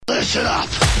Listen up.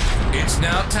 It's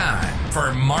now time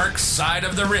for Mark's Side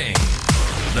of the Ring,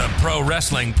 the pro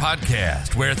wrestling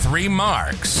podcast where three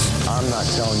Marks I'm not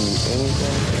telling you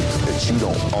anything that you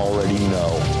don't already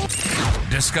know.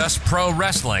 discuss pro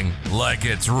wrestling like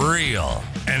it's real.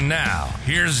 And now,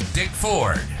 here's Dick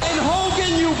Ford. And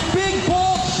Hogan, you big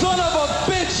bald son of a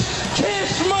bitch,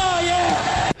 kiss my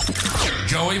ass!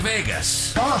 Joey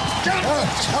Vegas. How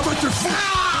about your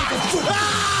foot?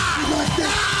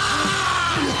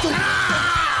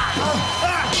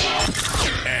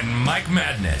 And Mike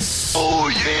Madness. Oh,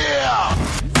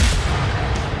 yeah!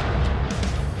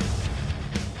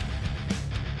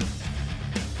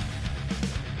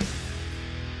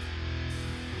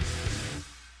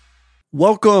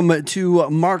 Welcome to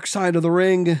Mark's Side of the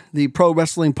Ring, the pro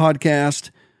wrestling podcast,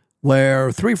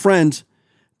 where three friends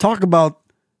talk about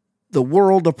the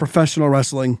world of professional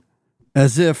wrestling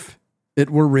as if it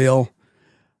were real.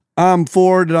 I'm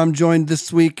Ford, and I'm joined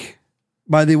this week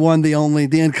by the one, the only,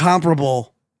 the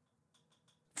incomparable,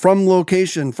 from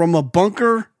a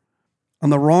bunker on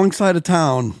the wrong side of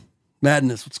town,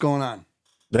 Madness. What's going on?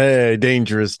 Hey,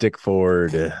 dangerous Dick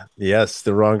Ford. Yes,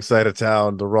 the wrong side of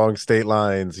town, the wrong state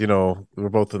lines. You know, we're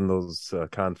both in those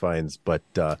confines, but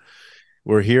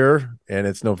we're here and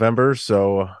it's November.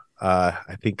 So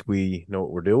I think we know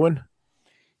what we're doing.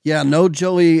 Yeah, no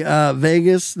Joey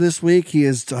Vegas this week. He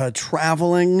is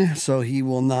traveling, so he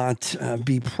will not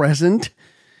be present.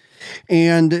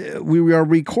 And we are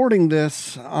recording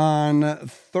this on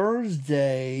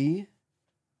Thursday.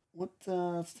 What's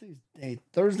today's date?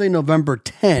 Thursday, November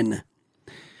 10.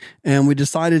 And we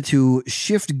decided to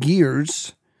shift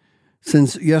gears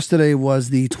since yesterday was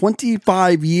the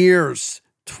 25 years,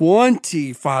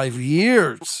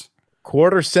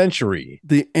 Quarter century.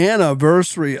 the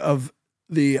anniversary of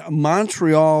the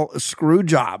Montreal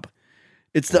Screwjob.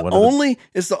 It's the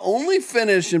only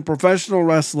finish in professional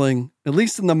wrestling, at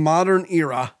least in the modern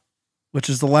era, which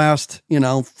is the last,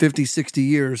 50, 60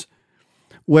 years,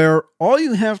 where all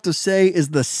you have to say is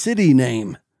the city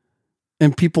name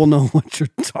and people know what you're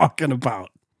talking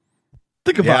about.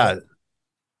 Think about it.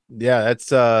 Yeah, that's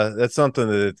something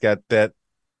that's got that,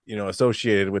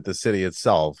 associated with the city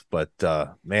itself. But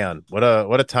man, what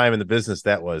a time in the business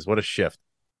that was. What a shift.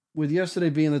 With yesterday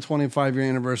being the 25-year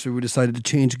anniversary, we decided to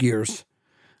change gears.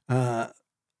 I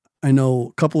know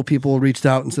a couple of people reached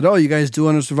out and said, "Oh, you guys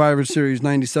doing a Survivor Series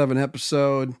 97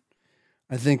 episode?"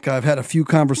 I think I've had a few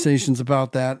conversations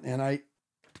about that, and I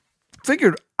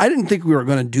figured I didn't think we were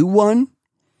going to do one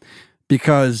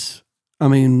because,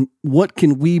 what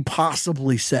can we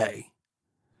possibly say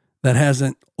that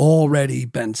hasn't already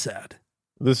been said?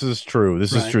 This is true.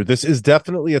 This is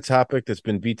definitely a topic that's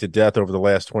been beat to death over the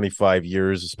last 25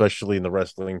 years, especially in the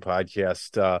wrestling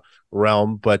podcast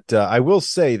realm. But I will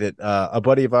say that a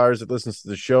buddy of ours that listens to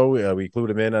the show, we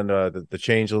clued him in on the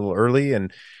change a little early.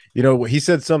 And, he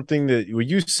said something that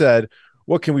you said,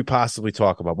 what can we possibly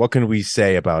talk about? What can we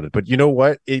say about it? But you know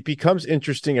what? It becomes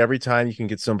interesting every time you can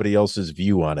get somebody else's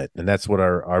view on it. And that's what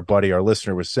our buddy, our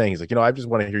listener was saying. He's like, I just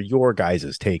want to hear your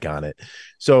guys' take on it.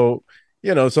 So,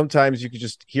 sometimes you could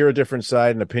just hear a different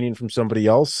side and opinion from somebody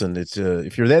else. And it's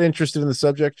if you're that interested in the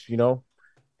subject,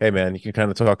 hey, man, you can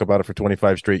kind of talk about it for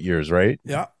 25 straight years, right?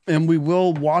 Yeah, and we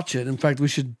will watch it. In fact, we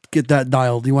should get that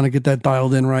dialed. Do you want to get that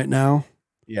dialed in right now?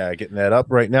 Yeah, getting that up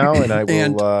right now, and I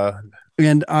will.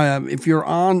 If you're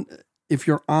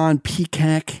on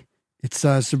Peacock, it's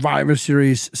Survivor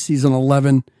Series Season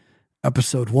 11,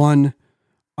 Episode 1.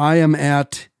 I am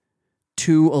at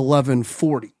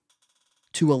 2:11:40.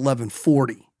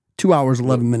 2:11:40. 2 hours,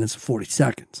 11 minutes, and 40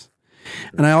 seconds.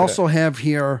 And I also have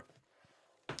here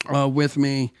with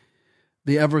me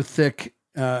the ever thick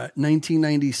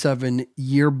 1997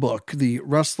 yearbook, the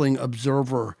Wrestling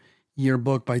Observer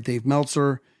yearbook by Dave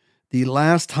Meltzer. The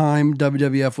last time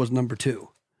WWF was number 2.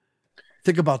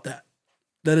 Think about that.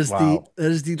 That is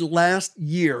the last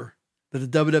year that the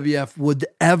WWF would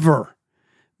ever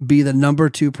be the number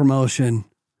 2 promotion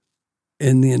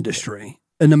in the industry.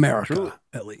 In America,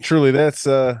 at least. Truly, that's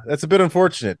a bit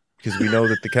unfortunate because we know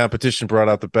that the competition brought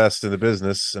out the best in the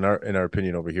business, in our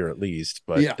opinion, over here at least.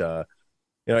 But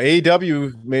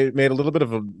AEW made a little bit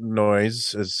of a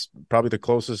noise as probably the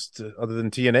closest, other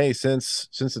than TNA, since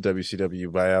the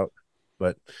WCW buyout.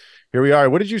 But here we are.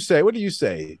 What did you say?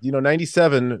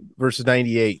 97 versus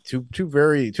 98, two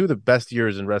of the best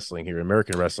years in wrestling here,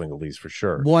 American wrestling at least for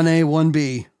sure. 1A,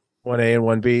 1B, 1A and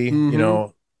 1B.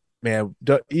 Mm-hmm. Man,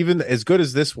 even as good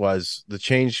as this was, the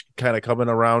change kind of coming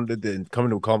around and coming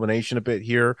to a culmination a bit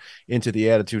here into the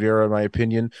Attitude Era, in my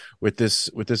opinion, with this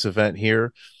event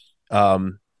here.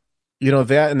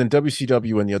 That and then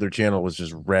WCW and the other channel was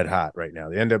just red hot right now.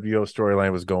 The NWO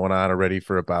storyline was going on already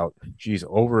for about,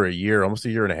 over a year, almost a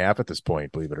year and a half at this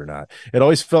point, believe it or not. It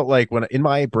always felt like in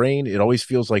my brain, it always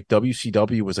feels like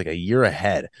WCW was like a year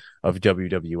ahead of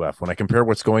WWF. When I compare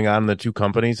what's going on in the two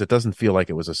companies, it doesn't feel like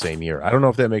it was the same year. I don't know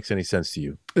if that makes any sense to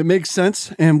you. It makes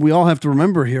sense. And we all have to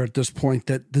remember here at this point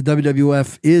that the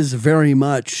WWF is very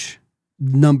much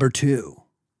number two.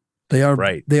 They are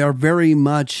right. They are very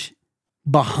much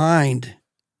behind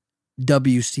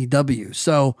WCW.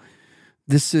 So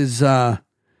this is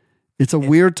it's a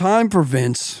weird time for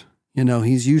Vince.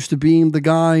 He's used to being the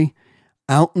guy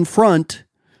out in front.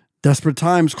 Desperate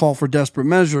times call for desperate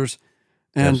measures.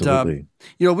 And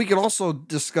we could also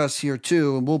discuss here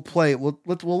too, and we'll play it.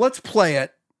 Let's play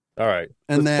it. All right.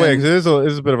 And let's play it, 'cause it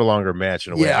is a bit of a longer match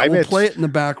in a way. Yeah, we'll play it in the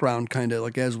background kind of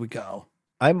like as we go.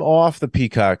 I'm off the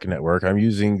Peacock network. I'm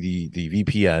using the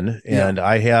VPN, and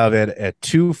I have it at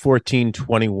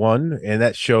 2:14:21, and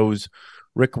that shows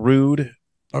Rick Rude,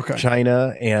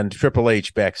 China, and Triple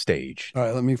H backstage. All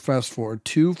right, let me fast forward.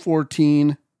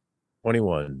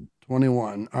 2:14:21.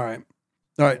 21. All right.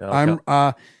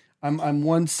 I'm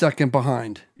 1 second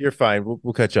behind. You're fine.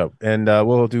 We'll catch up, and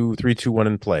we'll do 3, 2, 1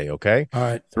 and play. Okay. All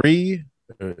right. 3.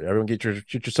 Everyone, get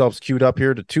yourselves queued up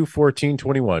here to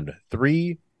 2:14:21.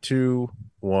 3, 2,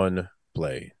 1,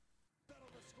 play.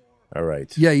 All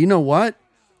right. Yeah, you know what?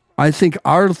 I think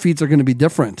our feeds are going to be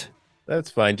different. That's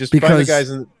fine. Just find the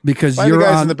guys in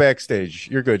the backstage.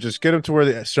 You're good. Just get them to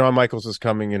where Shawn Michaels is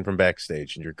coming in from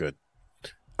backstage, and you're good.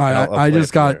 All right. I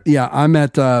just got. Yeah, I'm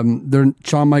at.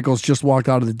 Shawn Michaels just walked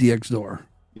out of the DX door.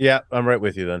 Yeah, I'm right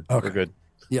with you. Then okay. We're good.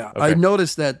 Yeah, okay. I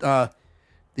noticed that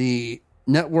the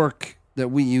network that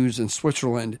we use in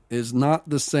Switzerland is not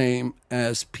the same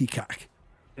as Peacock.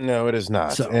 No, it is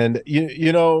not. So, and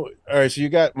all right. So you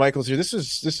got Michaels here.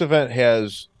 This event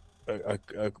has a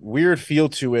weird feel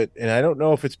to it, and I don't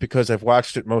know if it's because I've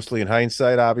watched it mostly in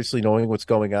hindsight, obviously knowing what's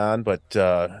going on, but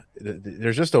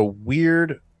there's just a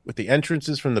weird with the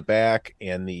entrances from the back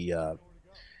and the I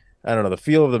don't know, the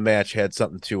feel of the match had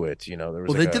something to it. There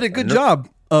was they did a good job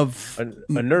of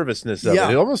a nervousness of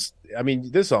it. It almost,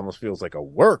 this almost feels like a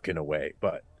work in a way,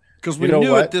 but because we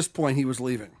knew at this point he was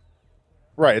leaving.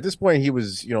 Right. At this point, he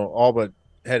was, all but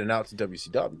heading out to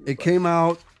WCW. It came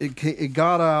out. It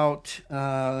got out.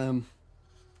 I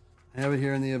have it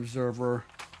here in the Observer.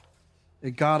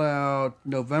 It got out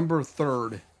November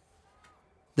 3rd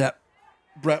that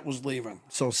Brett was leaving.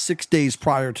 So 6 days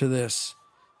prior to this,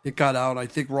 it got out. I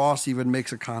think Ross even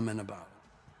makes a comment about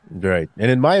it. Right. And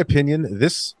in my opinion,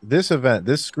 this event,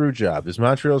 this Screwjob, this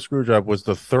Montreal Screwjob was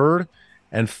the third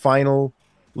and final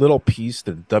little piece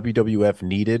that WWF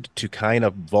needed to kind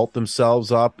of vault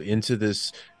themselves up into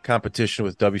this competition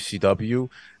with WCW.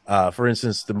 For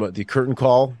instance, the curtain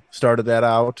call started that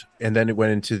out, and then it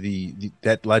went into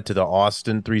that led to the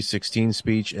Austin 316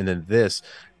 speech, and then this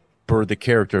birthed the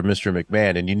character of Mr.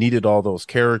 McMahon. And you needed all those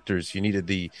characters. You needed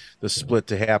the split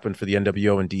to happen for the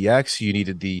NWO and DX. You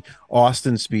needed the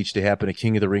Austin speech to happen at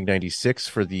King of the Ring 96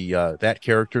 for the that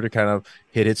character to kind of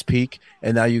hit its peak.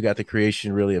 And now you got the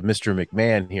creation really of Mr.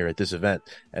 McMahon here at this event,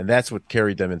 and that's what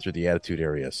carried them in through the Attitude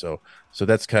Area. So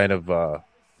that's kind of a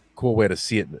cool way to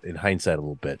see it in hindsight a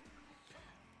little bit.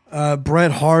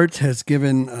 Bret Hart has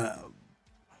given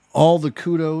all the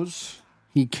kudos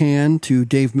he can to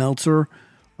Dave Meltzer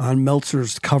on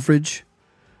Meltzer's coverage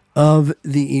of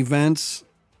the events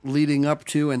leading up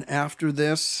to and after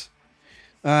this.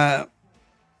 The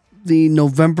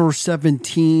November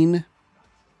 17,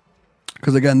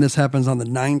 because again, this happens on the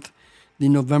 9th, the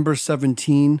November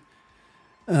 17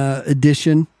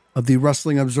 edition of the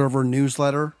Wrestling Observer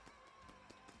newsletter.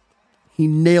 He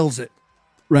nails it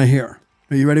right here.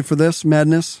 Are you ready for this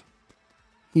madness?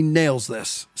 He nails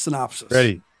this synopsis.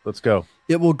 Ready. Let's go.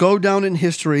 It will go down in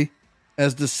history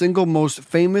as the single most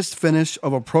famous finish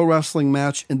of a pro wrestling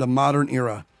match in the modern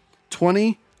era.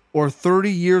 20 or 30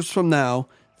 years from now,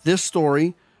 this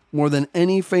story, more than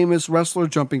any famous wrestler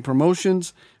jumping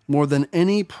promotions, more than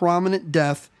any prominent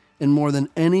death, and more than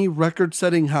any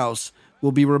record-setting house,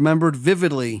 will be remembered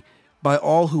vividly by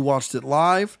all who watched it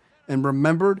live and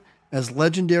remembered as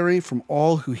legendary from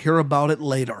all who hear about it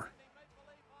later.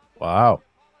 Wow.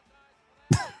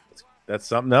 That's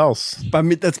something else. I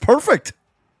mean, that's perfect.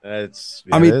 It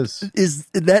is.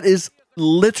 That is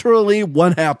literally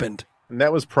what happened. And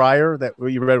that was prior. That what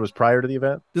you read was prior to the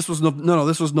event. This was no.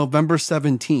 This was November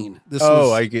 17. I see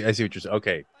what you're saying.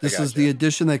 Okay, this is the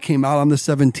edition that came out on the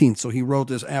 17th. So he wrote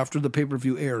this after the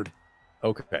pay-per-view aired.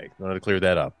 Okay, I wanted to clear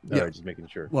that up. All right, just making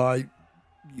sure. Well,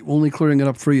 only clearing it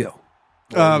up for you.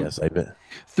 Yes, I bet.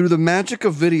 Through the magic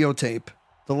of videotape,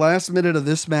 the last minute of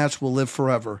this match will live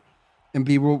forever. and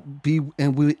be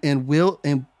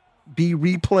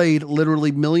replayed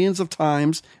literally millions of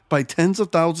times by tens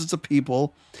of thousands of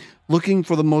people looking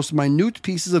for the most minute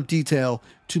pieces of detail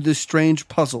to this strange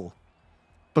puzzle.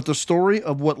 But the story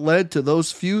of what led to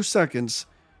those few seconds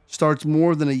starts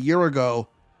more than a year ago,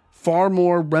 far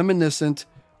more reminiscent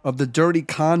of the dirty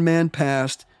con man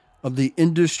past of the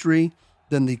industry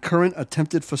than the current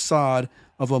attempted facade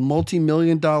of a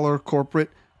multi-million-dollar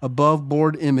corporate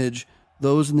above-board image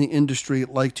those in the industry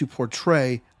like to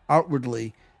portray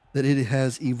outwardly that it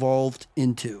has evolved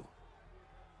into.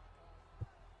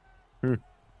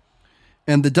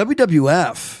 And the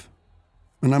WWF,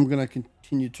 and I'm going to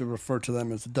continue to refer to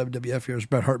them as the WWF here as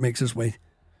Bret Hart makes his way.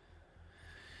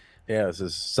 Yeah, it's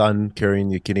his son carrying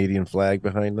the Canadian flag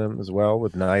behind them as well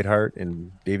with Neidhart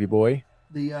and Davey Boy.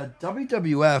 The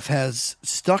WWF has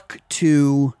stuck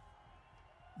to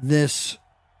this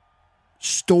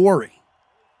story,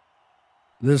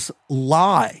 this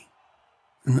lie.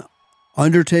 And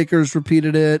Undertaker's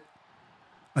repeated it.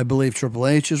 I believe Triple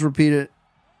H has repeated it.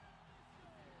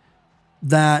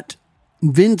 That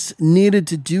Vince needed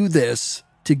to do this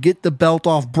to get the belt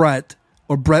off Bret,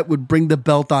 or Bret would bring the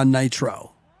belt on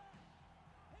Nitro,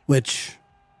 which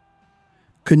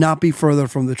could not be further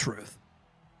from the truth.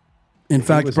 In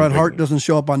fact, Bret Hart doesn't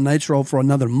show up on Nitro for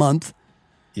another month.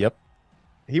 Yep.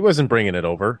 He wasn't bringing it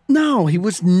over. No, he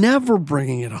was never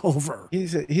bringing it over.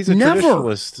 He's a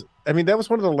traditionalist. I mean, that was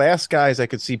one of the last guys I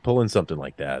could see pulling something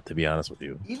like that, to be honest with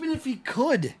you. Even if he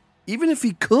could, he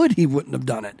wouldn't have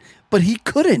done it. But he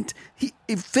couldn't. He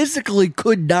physically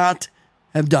could not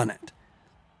have done it.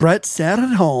 Bret sat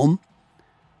at home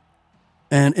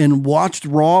and watched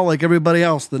Raw like everybody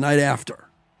else the night after.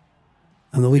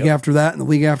 And the week after that, and the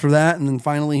week after that, and then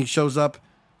finally he shows up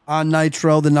on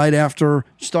Nitro the night after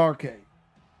Starrcade.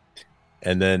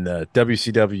 And then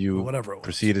WCW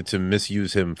proceeded to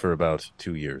misuse him for about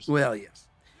 2 years. Well, yes.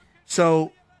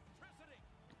 So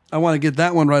I want to get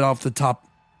that one right off the top,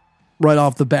 right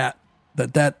off the bat,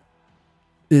 that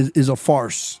is a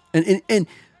farce. And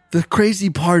the crazy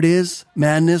part is,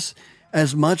 madness,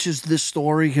 as much as this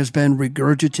story has been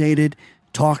regurgitated,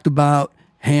 talked about,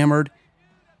 hammered,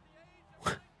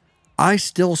 I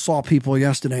still saw people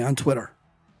yesterday on Twitter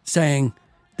saying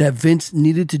that Vince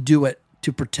needed to do it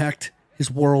to protect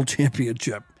his world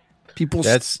championship. People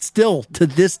still, to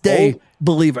this day,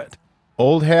 believe it.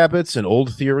 Old habits and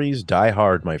old theories die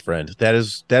hard, my friend. That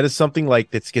is something like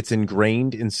that gets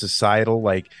ingrained in societal,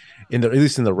 like at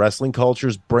least in the wrestling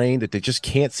culture's brain, that they just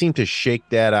can't seem to shake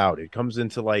that out. It comes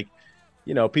into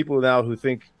people now who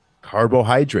think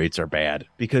carbohydrates are bad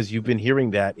because you've been hearing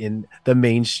that in the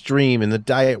mainstream, in the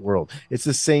diet world. It's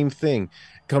the same thing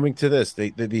coming to this.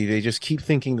 They just keep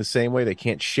thinking the same way. They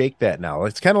can't shake that now.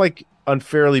 It's kind of like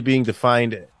unfairly being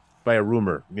defined by a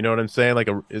rumor. You know what I'm saying? Like,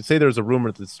 say there's a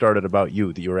rumor that started about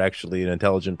you, that you were actually an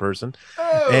intelligent person.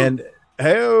 And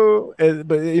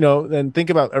then think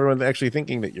about everyone actually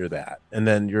thinking that you're that, and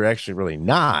then you're actually really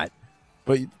not,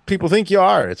 but people think you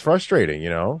are. It's frustrating,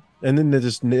 and then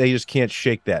they just can't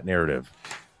shake that narrative.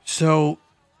 So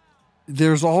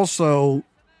there's also,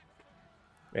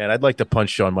 man, I'd like to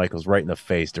punch Shawn Michaels right in the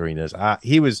face during this.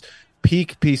 He was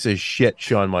peak piece of shit,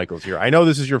 Shawn Michaels here. I know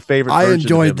this is your favorite. I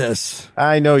enjoyed this.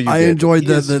 I know you. I enjoyed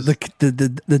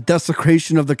the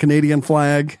desecration of the Canadian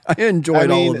flag. I enjoyed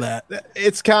all of that.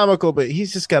 It's comical, but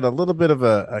he's just got a little bit of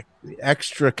a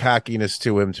extra cockiness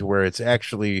to him, to where it's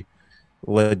actually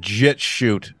legit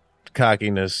shoot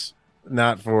cockiness,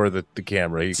 not for the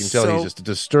camera. You can tell he's just a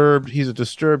disturbed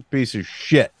piece of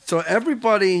shit. So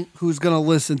everybody who's going to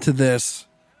listen to this,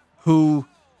 who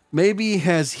maybe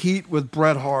has heat with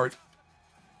Bret Hart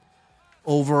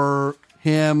over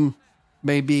him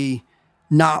maybe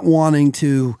not wanting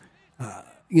to,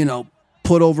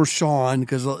 put over Shawn,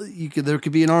 because there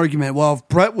could be an argument, well, if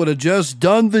Bret would have just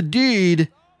done the deed.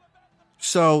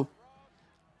 So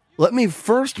let me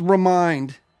first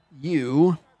remind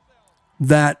you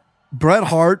that Bret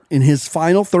Hart, in his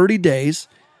final 30 days,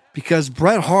 because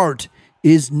Bret Hart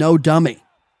is no dummy.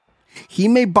 He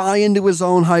may buy into his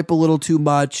own hype a little too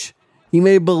much. He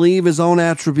may believe his own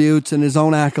attributes and his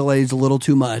own accolades a little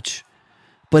too much,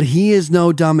 but he is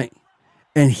no dummy.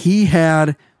 And he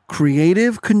had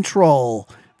creative control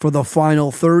for the final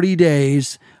 30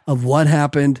 days of what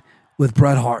happened with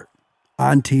Bret Hart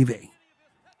on TV.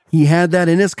 He had that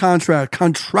in his contract,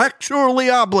 contractually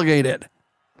obligated.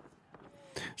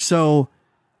 So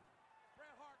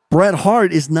Bret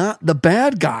Hart is not the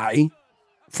bad guy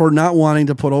for not wanting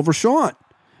to put over Shawn.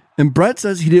 And Bret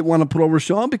says he didn't want to put over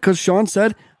Shawn because Shawn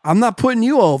said, I'm not putting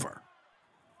you over.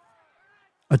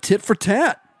 A tit for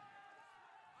tat.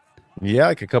 Yeah,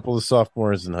 like a couple of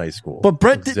sophomores in high school. But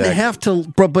Brett didn't have to.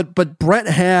 But Brett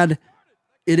had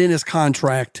it in his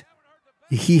contract.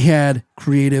 He had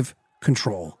creative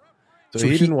control. So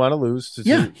he didn't want to lose.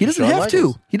 He doesn't have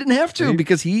to. He didn't have to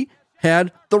because he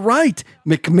had the right.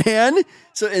 McMahon.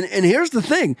 So and here's the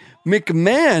thing: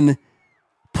 McMahon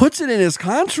puts it in his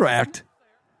contract,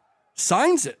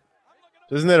 signs it.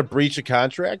 Isn't that a breach of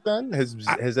contract then? Has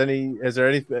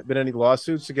there been any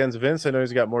lawsuits against Vince? I know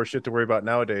he's got more shit to worry about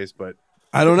nowadays, but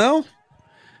I don't know.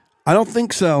 I don't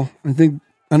think so.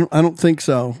 I don't think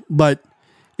so. But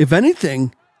if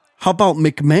anything, how about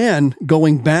McMahon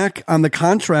going back on the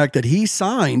contract that he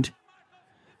signed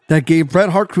that gave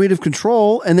Bret Hart creative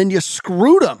control, and then you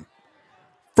screwed him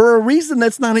for a reason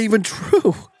that's not even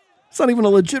true. It's not even a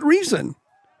legit reason.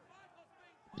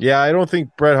 Yeah, I don't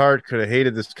think Bret Hart could have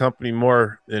hated this company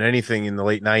more than anything in the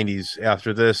late 90s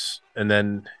after this. And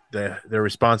then they're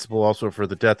responsible also for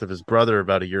the death of his brother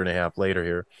about a year and a half later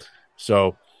here.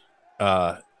 So,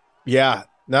 yeah,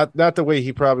 not the way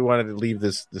he probably wanted to leave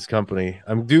this company.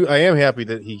 I am happy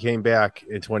that he came back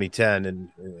in 2010 and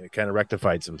kind of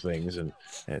rectified some things and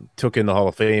took in the Hall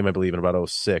of Fame, I believe, in about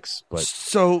 2006. But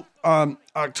so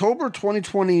October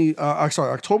 21,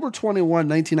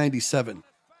 1997.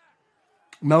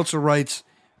 Meltzer writes,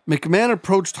 McMahon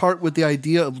approached Hart with the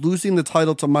idea of losing the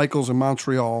title to Michaels in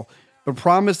Montreal, but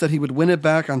promised that he would win it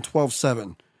back on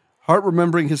 12/7. Hart,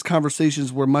 remembering his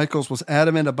conversations where Michaels was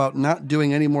adamant about not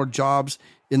doing any more jobs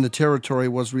in the territory,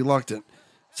 was reluctant,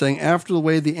 saying after the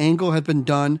way the angle had been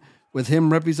done with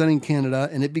him representing Canada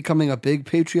and it becoming a big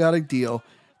patriotic deal,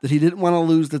 that he didn't want to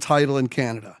lose the title in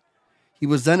Canada. He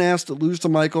was then asked to lose to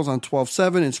Michaels on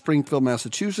 12/7 in Springfield,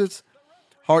 Massachusetts.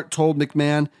 Hart told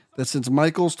McMahon that since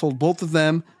Michaels told both of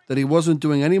them that he wasn't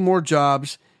doing any more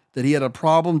jobs, that he had a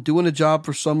problem doing a job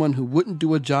for someone who wouldn't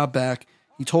do a job back,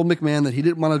 he told McMahon that he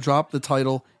didn't want to drop the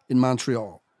title in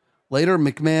Montreal. Later,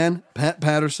 McMahon, Pat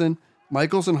Patterson,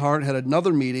 Michaels, and Hart had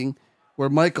another meeting where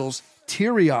Michaels,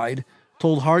 teary-eyed,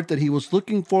 told Hart that he was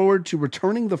looking forward to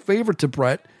returning the favor to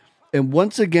Bret, and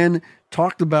once again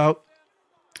talked about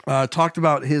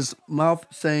his mouth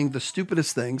saying the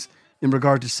stupidest things in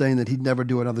regard to saying that he'd never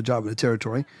do another job in the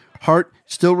territory. Hart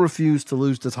still refused to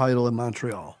lose the title in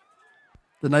Montreal.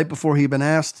 The night before, he'd been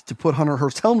asked to put Hunter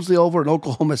Hearst Helmsley over in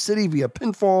Oklahoma City via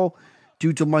pinfall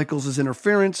due to Michaels'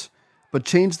 interference, but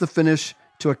changed the finish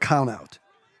to a countout.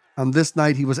 On this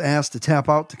night, he was asked to tap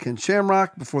out to Ken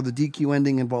Shamrock before the DQ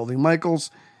ending involving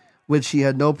Michaels, which he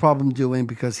had no problem doing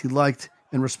because he liked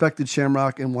and respected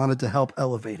Shamrock and wanted to help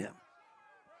elevate him.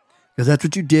 Because that's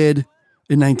what you did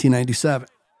in 1997.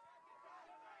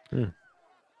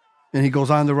 And he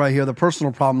goes on to write here, the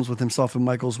personal problems with himself and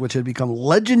Michaels, which had become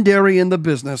legendary in the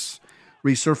business,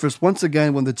 resurfaced once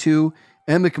again when the two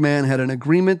and McMahon had an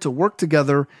agreement to work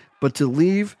together, but to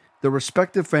leave their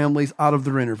respective families out of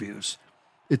their interviews.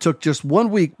 It took just 1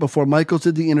 week before Michaels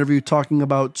did the interview talking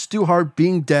about Stu Hart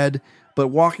being dead, but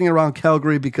walking around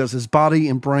Calgary because his body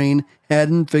and brain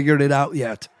hadn't figured it out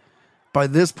yet. By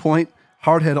this point,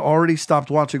 Hart had already stopped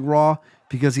watching Raw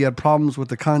because he had problems with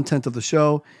the content of the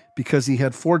show, because he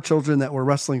had 4 children that were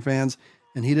wrestling fans,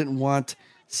 and he didn't want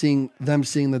seeing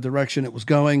the direction it was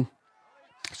going.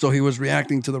 So he was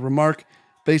reacting to the remark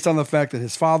based on the fact that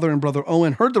his father and brother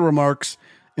Owen heard the remarks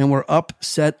and were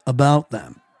upset about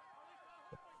them.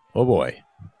 Oh boy.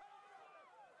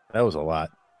 That was a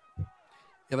lot. Yeah,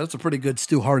 but that's a pretty good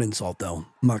Stu Hart insult, though.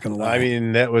 I'm not going to lie. I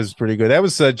mean, that was pretty good. That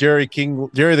was Jerry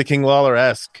the King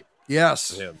Lawler-esque.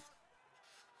 Yes. Yeah.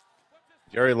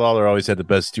 Jerry Lawler always had the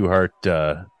best Stu Hart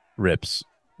rips.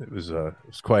 It was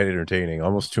quite entertaining,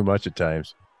 almost too much at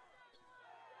times.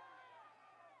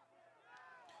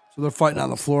 So they're fighting on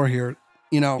the floor here.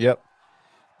 Yep.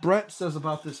 Brett says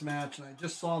about this match, and I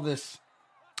just saw this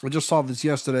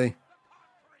yesterday,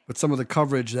 with some of the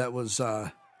coverage that was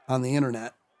on the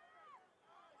internet.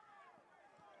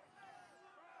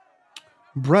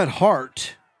 Bret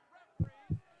Hart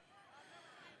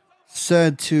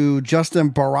said to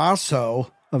Justin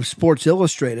Barrasso of Sports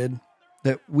Illustrated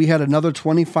that we had another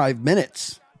 25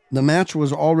 minutes. The match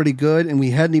was already good, and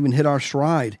we hadn't even hit our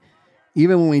stride.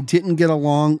 Even when we didn't get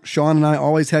along, Sean and I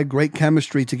always had great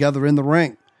chemistry together in the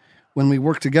ring. When we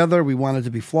worked together, we wanted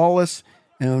to be flawless,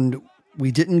 and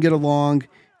we didn't get along,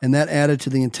 and that added to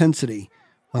the intensity.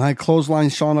 When I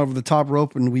clotheslined Sean over the top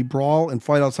rope and we brawl and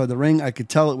fight outside the ring, I could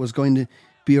tell it was going to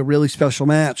be a really special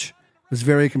match. It was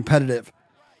very competitive.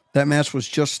 That match was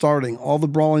just starting. All the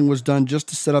brawling was done just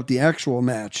to set up the actual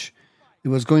match. It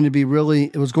was going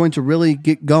to really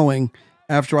get going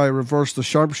after I reversed the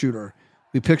sharpshooter.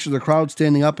 We pictured the crowd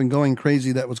standing up and going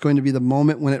crazy. That was going to be the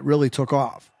moment when it really took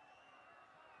off.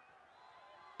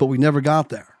 But we never got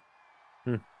there.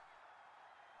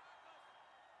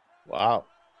 Wow.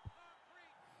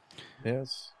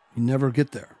 Yes. You never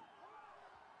get there.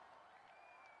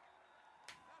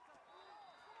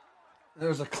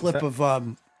 There's a clip of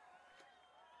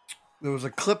there was a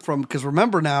clip from, because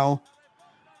remember now,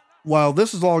 while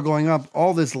this is all going up,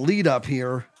 all this lead up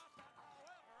here.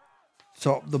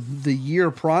 So the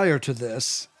year prior to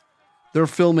this, they're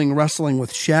filming Wrestling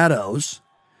with Shadows,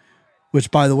 which,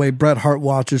 by the way, Bret Hart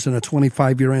watches in a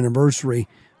 25-year anniversary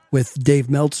with Dave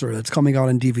Meltzer. That's coming out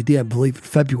on DVD, I believe, in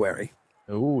February.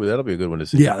 Oh, that'll be a good one to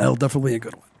see. Yeah, that'll definitely be a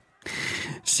good one.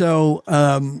 So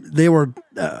they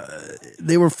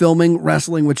were filming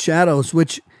Wrestling with Shadows,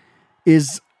 which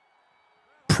is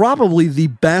probably the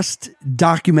best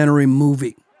documentary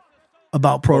movie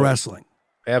about pro wrestling.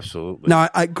 Absolutely. Now,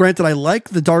 granted, I like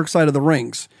The Dark Side of the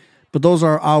Rings, but those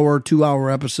are 2-hour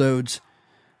episodes.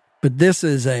 But this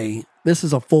is a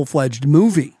full-fledged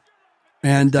movie,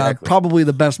 and probably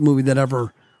the best movie that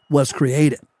ever was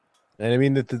created. And I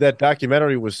mean, that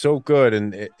documentary was so good,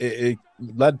 and it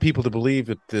led people to believe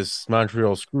that this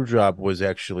Montreal Screwjob was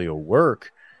actually a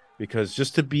work, because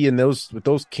just to be in with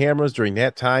those cameras during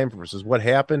that time versus what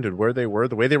happened and where they were,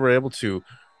 the way they were able to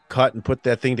cut and put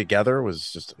that thing together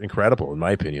was just incredible, in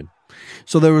my opinion.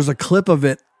 So there was a clip of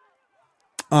it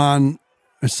I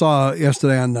saw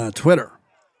yesterday on Twitter,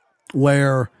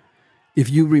 where, if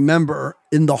you remember,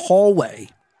 in the hallway,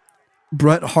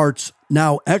 Bret Hart's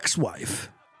now ex-wife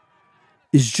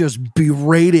is just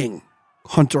berating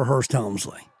Hunter Hearst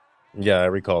Helmsley. Yeah, I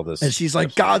recall this. And she's like,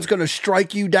 absolutely, God's going to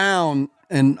strike you down.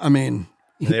 And I mean,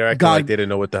 they're acting like they didn't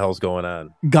know what the hell's going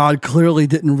on. God clearly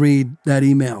didn't read that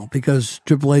email, because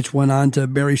Triple H went on to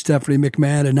bury Stephanie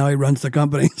McMahon, and now he runs the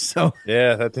company. So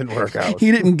yeah, that didn't work out.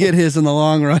 He didn't get his in the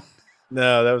long run.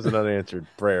 No, that was an unanswered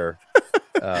prayer.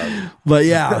 But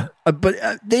yeah,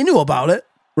 they knew about it,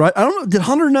 right? I don't know. Did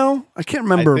Hunter know? I can't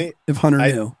remember if Hunter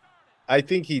knew. I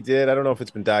think he did. I don't know if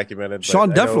it's been documented. Sean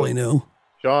definitely knew.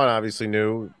 Sean obviously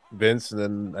knew. Vince, and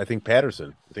then I think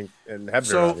Patterson. And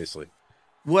Hebner, obviously.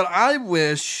 What I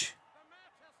wish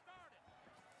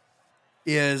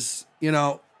is,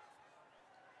 you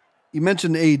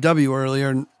mentioned AEW earlier,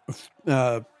 and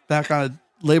back on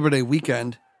Labor Day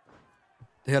weekend,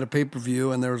 they had a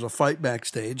pay-per-view, and there was a fight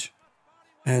backstage,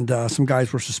 and some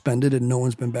guys were suspended, and no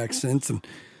one's been back since, and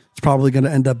it's probably going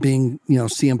to end up being,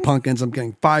 CM Punk ends up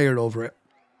getting fired over it.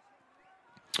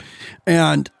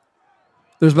 And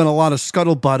there's been a lot of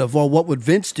scuttlebutt of, well, what would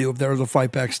Vince do if there was a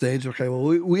fight backstage? Okay, well,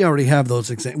 we already have those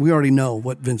examples. We already know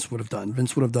what Vince would have done.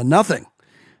 Vince would have done nothing,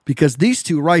 because these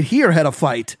two right here had a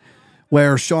fight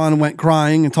where Sean went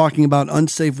crying and talking about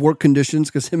unsafe work conditions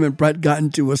because him and Bret got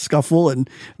into a scuffle, and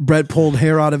Bret pulled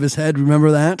hair out of his head.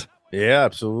 Remember that? Yeah,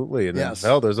 absolutely. And yes.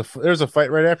 Then, there's a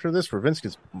fight right after this where Vince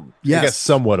gets, I guess,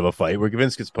 somewhat of a fight where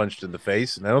Vince gets punched in the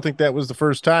face, and I don't think that was the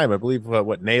first time. I believe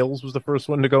Nails was the first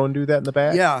one to go and do that in the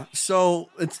back. Yeah, so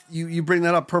it's you bring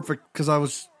that up perfect, because I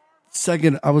was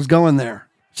going there.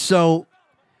 So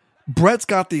Bret's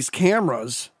got these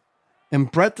cameras, and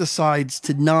Bret decides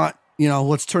to not,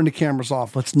 let's turn the cameras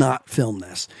off. Let's not film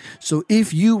this. So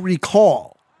if you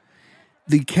recall,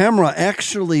 the camera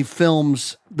actually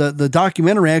films, the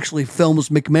documentary actually films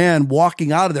McMahon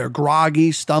walking out of there,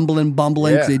 groggy, stumbling,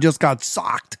 bumbling, because he just got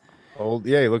socked. Oh,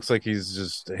 yeah, he looks like he's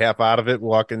just half out of it,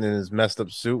 walking in his messed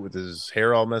up suit with his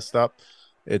hair all messed up.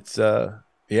 It's, that's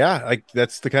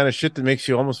the kind of shit that makes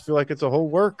you almost feel like it's a whole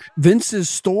work. Vince's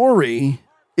story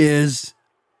is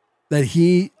that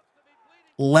he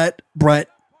let Bret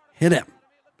hit him.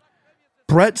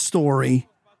 Bret's story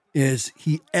is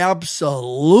he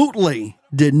absolutely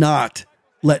did not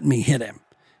let me hit him.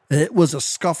 It was a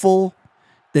scuffle.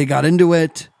 They got into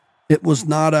it. It was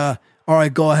not all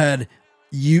right, go ahead.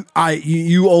 You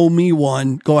owe me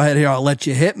one. Go ahead here. I'll let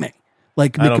you hit me.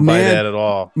 Like I don't buy that at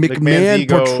all. McMahon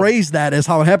portrays that as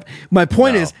how it happened. My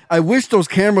point is, I wish those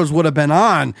cameras would have been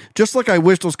on, just like I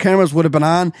wish those cameras would have been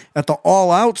on at the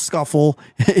all-out scuffle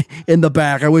in the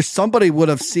back. I wish somebody would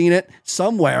have seen it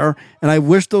somewhere, and I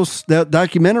wish that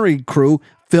documentary crew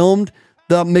filmed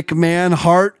the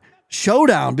McMahon-Hart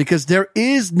showdown, because there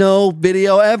is no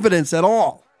video evidence at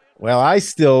all. Well, I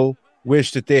still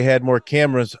wish that they had more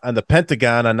cameras on the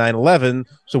Pentagon on 9/11,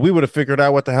 so we would have figured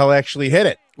out what the hell actually hit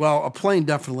it. Well, a plane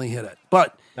definitely hit it,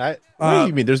 but what do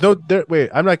you mean? There's no wait.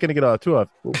 I'm not going to get all too off.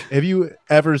 Have you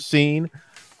ever seen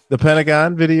the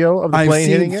Pentagon video of the plane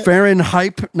hitting it?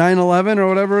 Fahrenheit 9/11 or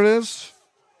whatever it is.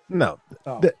 No,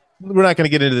 we're not going to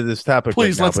get into this topic.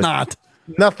 Please, right now, let's not.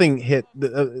 Nothing hit.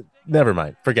 Never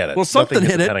mind. Forget it. Well, something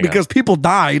hit it because people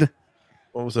died.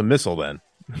 What was a missile then?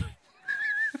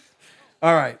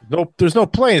 All right. No, there's no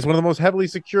plane. It's one of the most heavily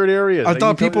secured areas. I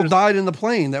thought people died in the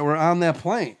plane that were on that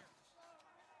plane.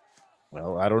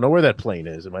 Well, I don't know where that plane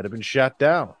is. It might have been shot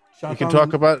down. Shot We can down talk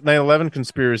in- about 9/11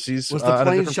 conspiracies. Was the on a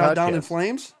plane different shot down in podcast.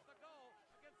 flames?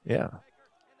 Yeah.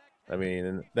 I mean,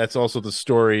 and that's also the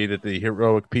story that the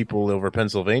heroic people over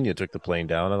Pennsylvania took the plane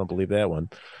down. I don't believe that one.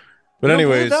 But You don't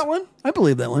believe anyways, that one? I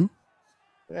believe that one.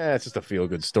 it's just a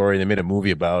feel-good story. They made a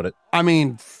movie about it. I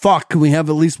mean, fuck. Can we have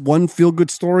at least one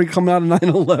feel-good story coming out of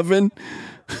 9/11?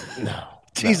 No.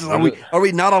 Jesus, no. are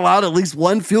we not allowed at least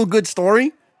one feel-good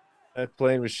story? That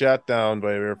plane was shot down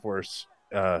by Air Force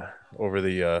over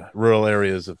the rural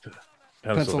areas of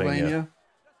Pennsylvania.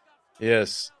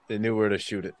 Yes, they knew where to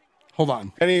shoot it. Hold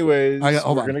on. Anyways,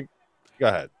 Hold on. Go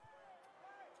ahead.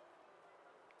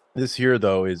 This here,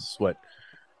 though, is what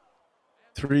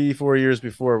 3-4 years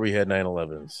before we had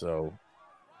 9/11. So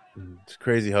it's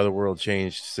crazy how the world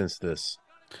changed since this.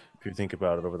 If you think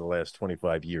about it, over the last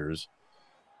 25 years,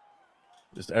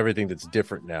 just everything that's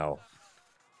different now.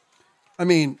 I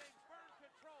mean,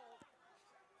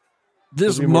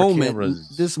 this There'll be more moment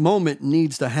cameras.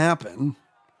 needs to happen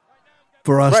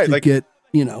for us Right, to like- get,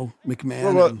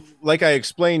 McMahon. Well, and- like I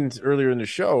explained earlier in the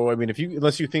show, I mean,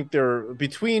 unless you think they're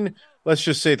between, let's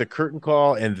just say, the curtain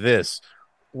call and this,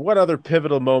 what other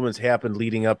pivotal moments happened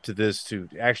leading up to this to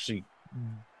actually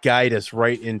guide us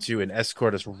right into and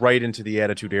escort us right into the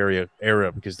Attitude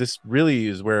era? Because this really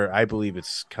is where I believe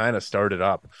it's kind of started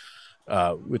up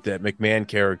with that McMahon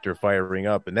character firing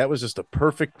up, and that was just a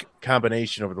perfect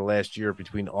combination over the last year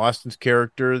between Austin's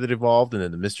character that evolved and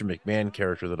then the Mr. McMahon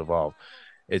character that evolved.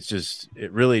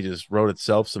 It really just wrote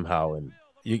itself somehow, and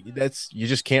you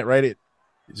just can't write it.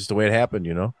 It's just the way it happened,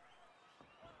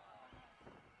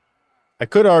 I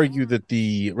could argue that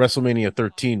the WrestleMania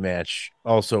 13 match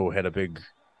also had a big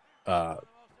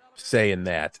say in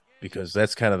that, because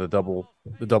that's kind of the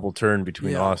double turn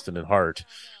between Austin and Hart.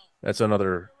 That's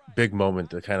another big moment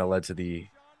that kind of led to the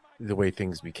way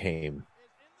things became.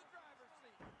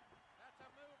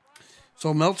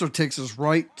 So Meltzer takes us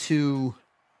right to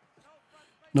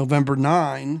November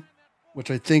 9, which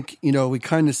I think, we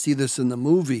kind of see this in the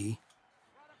movie.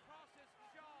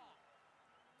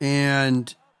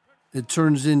 And it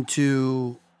turns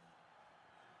into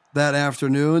that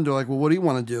afternoon. They're like, well, what do you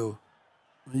want to do?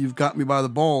 You've got me by the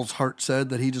balls, Hart said,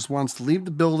 that he just wants to leave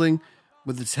the building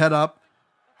with his head up.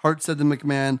 Hart said to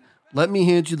McMahon, let me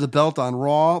hand you the belt on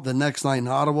Raw the next night in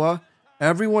Ottawa.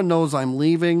 Everyone knows I'm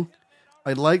leaving.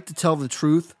 I'd like to tell the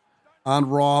truth on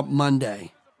Raw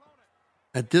Monday.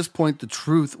 At this point, the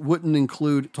truth wouldn't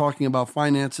include talking about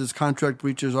finances, contract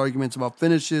breaches, arguments about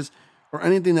finishes, or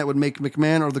anything that would make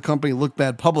McMahon or the company look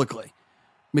bad publicly.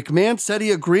 McMahon said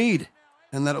he agreed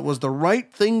and that it was the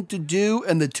right thing to do,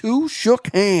 and the two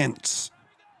shook hands.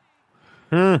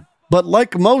 But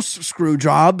like most screw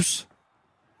jobs,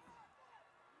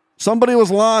 somebody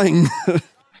was lying.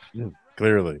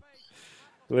 Clearly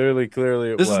it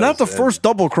was. This is not the first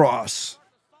double cross.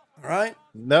 All right?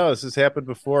 No, this has happened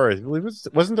before. I believe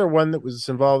wasn't there one that was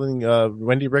involving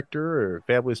Wendy Richter or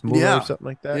Fabulous Moolah or something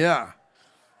like that? Yeah.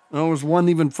 There was one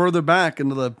even further back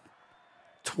into the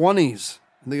 20s.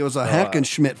 I think it was a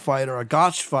Hackenschmidt fight or a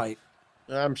Gotch fight.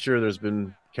 I'm sure there's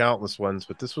been countless ones,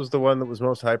 but this was the one that was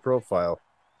most high profile,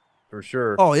 for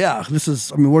sure. Oh, yeah.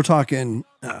 We're talking,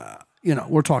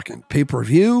 we're talking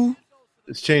pay-per-view.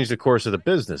 It's changed the course of the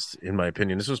business, in my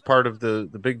opinion. This was part of the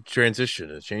big transition,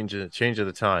 a change of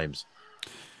the times.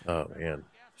 Oh, man.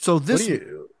 So this...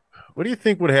 What do you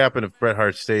think would happen if Bret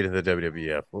Hart stayed in the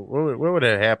WWF? What would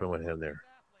have happened with him there?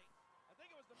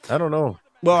 I don't know.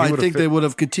 Well, I think they would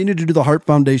have continued to do the Hart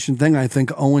Foundation thing. I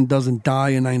think Owen doesn't die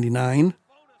in 99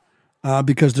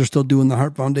 because they're still doing the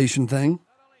Hart Foundation thing.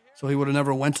 So he would have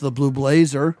never went to the Blue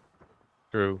Blazer.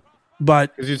 True.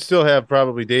 But because you'd still have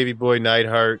probably Davey Boy,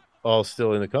 Neidhart all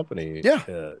still in the company. Yeah.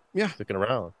 Sticking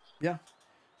around. Yeah.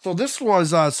 So this was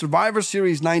Survivor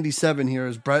Series 97 here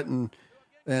as Brett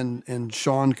and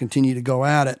Sean continue to go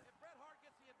at it.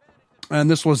 And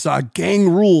this was Gang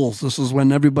Rules. This is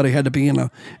when everybody had to be in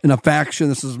a faction.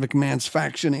 This is McMahon's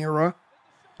faction era.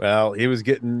 Well, he was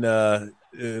getting a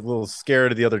little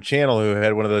scared of the other channel, who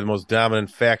had one of the most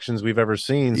dominant factions we've ever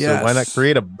seen. Yes. So why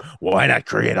not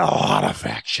create a lot of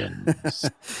factions?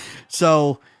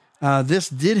 So this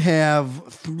did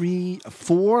have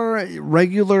 4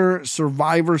 regular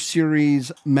Survivor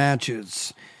Series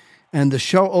matches. And the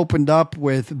show opened up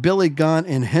with Billy Gunn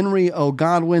and Henry O.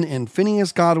 Godwin and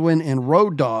Phineas Godwin and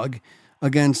Road Dogg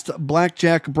against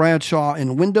Blackjack, Bradshaw,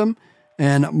 and Wyndham,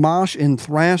 and Mosh and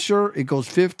Thrasher. It goes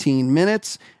 15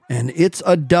 minutes, and it's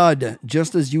a dud,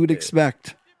 just as you would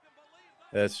expect.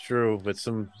 That's true, but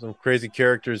some crazy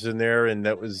characters in there, and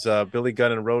that was Billy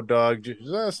Gunn and Road Dogg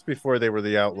just before they were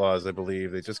the Outlaws, I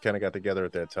believe. They just kind of got together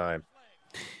at that time.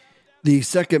 The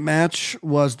second match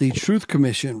was the Truth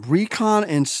Commission, Recon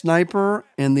and Sniper,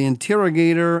 and the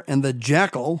Interrogator and the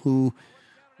Jackal, who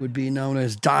would be known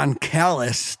as Don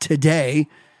Callis today,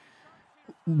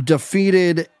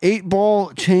 defeated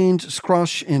 8-Ball, Change,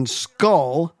 Scrush, and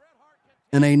Skull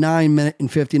in a 9-minute and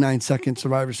 59-second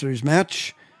Survivor Series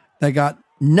match that got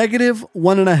negative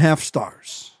 1.5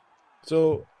 stars.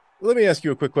 So let me ask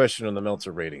you a quick question on the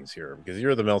Meltzer ratings here, because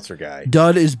you're the Meltzer guy.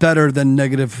 Dud is better than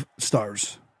negative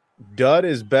stars. Dud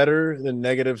is better than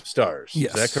negative stars.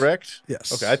 Yes. Is that correct?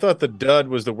 Yes. Okay. I thought the dud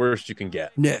was the worst you can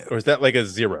get. No. Or is that like a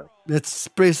 0? It's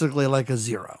basically like a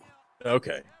 0.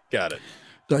 Okay. Got it.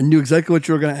 So I knew exactly what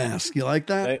you were going to ask. You like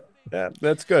that? Yeah,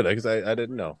 that's good because I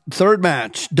didn't know. Third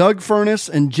match, Doug Furness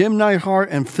and Jim Neidhart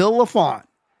and Phil LaFont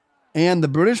and the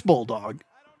British Bulldog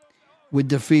would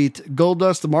defeat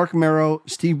Goldust, Mark Mero,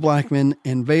 Steve Blackman,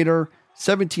 and Vader,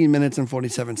 17 minutes and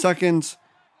 47 seconds,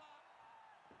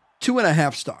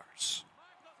 2.5 stars.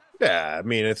 Yeah, I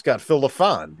mean, it's got Phil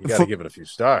LaFon. You got to give it a few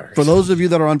stars. For those of you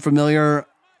that are unfamiliar,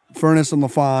 Furness and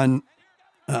LaFon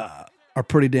are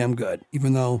pretty damn good,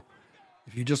 even though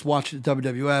if you just watched the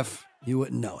WWF, you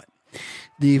wouldn't know it.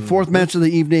 The fourth match of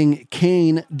the evening,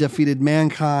 Kane defeated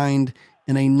Mankind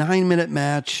in a 9-minute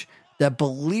match that,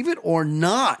 believe it or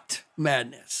not,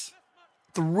 Madness,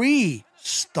 3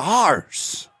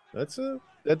 stars.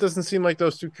 That doesn't seem like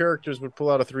those two characters would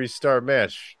pull out a 3-star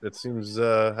match. That seems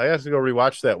I have to go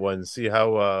rewatch that one and see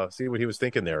see what he was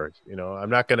thinking there. You know, I'm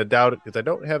not going to doubt it because I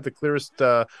don't have the clearest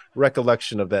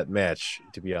recollection of that match,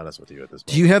 to be honest with you at this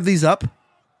point. Do you have these up?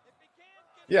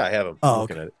 Yeah, I have them. Oh,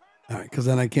 looking okay. at it. All right, because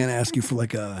then I can't ask you for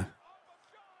like a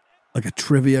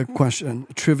trivia question.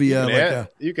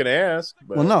 You can ask.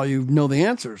 But... Well, no, you know the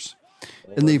answers.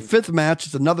 In the fifth match,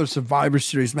 it's another Survivor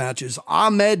Series match. Is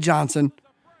Ahmed Johnson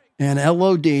and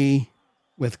LOD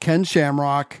with Ken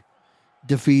Shamrock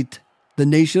defeat the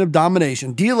Nation of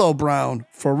Domination, D'Lo Brown,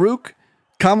 Farouk,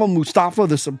 Kama Mustafa,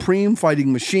 the Supreme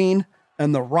Fighting Machine,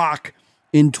 and The Rock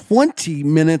in 20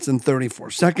 minutes and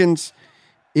 34 seconds.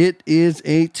 It is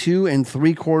a 2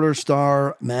 3/4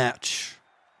 star match.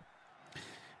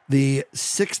 The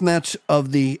sixth match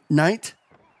of the night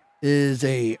is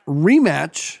a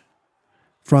rematch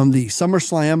from the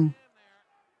SummerSlam,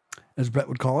 as Brett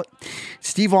would call it.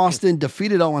 Steve Austin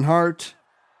defeated Owen Hart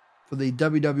for the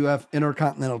WWF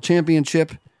Intercontinental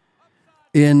Championship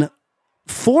in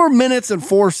 4 minutes and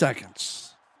 4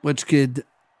 seconds, which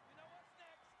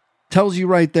tells you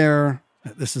right there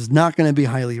that this is not going to be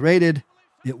highly rated.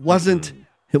 It wasn't.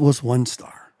 It was 1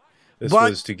 star. This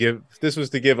was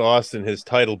to give Austin his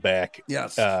title back.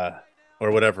 Yes. Or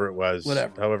whatever it was.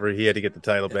 Whatever. However, he had to get the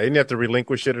title back. He didn't have to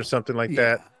relinquish it or something like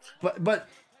that. But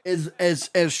as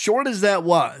short as that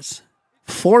was,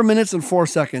 4 minutes and 4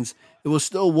 seconds, it was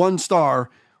still 1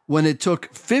 star when it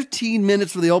took 15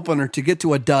 minutes for the opener to get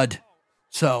to a dud.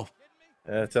 So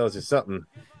that tells you something.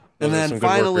 And then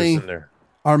finally,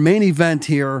 our main event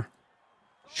here,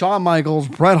 Shawn Michaels,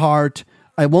 Bret Hart.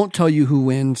 I won't tell you who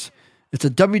wins. It's a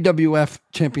WWF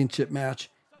Championship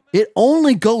match. It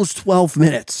only goes 12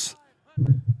 minutes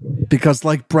because,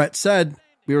 like Bret said,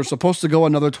 we were supposed to go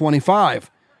another 25,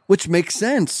 which makes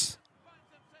sense.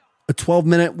 A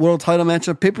 12-minute world title match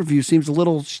on pay-per-view seems a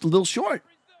little short.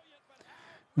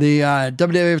 The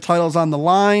WWF title's on the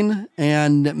line,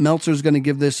 and Meltzer's going to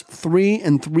give this 3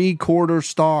 3/4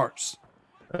 stars.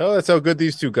 Well, that's how good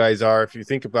these two guys are. If you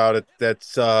think about it,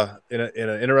 that's in an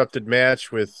interrupted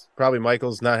match with probably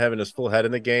Michaels not having his full head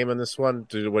in the game in this one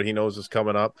due to what he knows is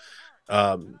coming up.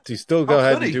 To still go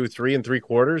ahead and do 3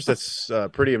 3/4, that's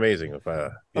pretty amazing. If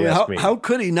you ask me, how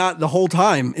could he not the whole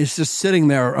time? It's just sitting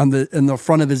there in the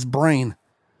front of his brain,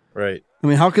 right? I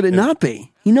mean, how could it not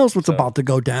be? He knows what's about to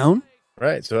go down.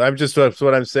 Right. So that's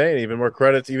what I'm saying. Even more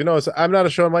credits, even though I'm not a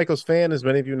Shawn Michaels fan, as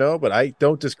many of you know, but I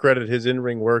don't discredit his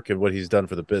in-ring work and what he's done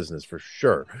for the business for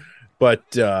sure. But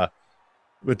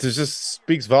it just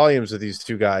speaks volumes of these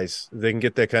two guys. They can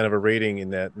get that kind of a rating in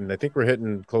that. And I think we're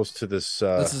hitting close to this.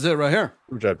 This is it right here.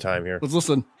 Screwjob time here. Let's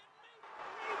listen.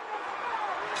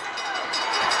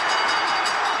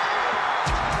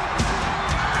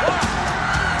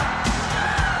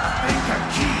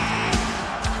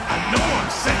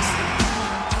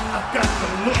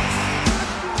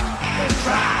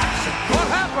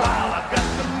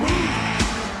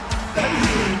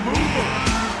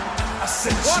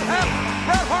 What happened?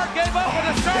 Bret Hart gave up with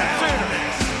a sharpshooter.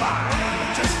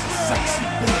 Just a sexy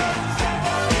boy.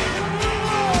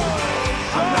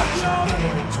 I'm not your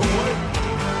boy toy.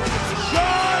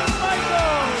 Shawn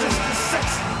Michaels. Just a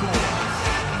sexy boy.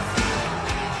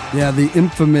 Yeah, the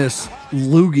infamous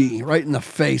loogie right in the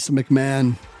face of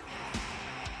McMahon.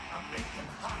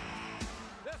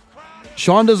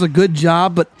 Sean does a good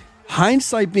job, but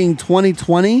hindsight being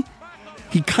 2020,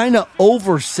 he kind of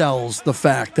oversells the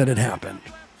fact that it happened.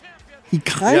 He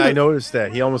kind of. Yeah, I noticed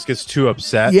that. He almost gets too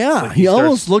upset. Yeah, Like he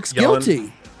almost looks yelling.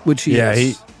 guilty, which he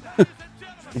is.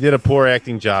 He did a poor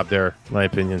acting job there, in my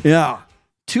opinion. Yeah.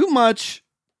 Too much.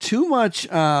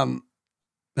 And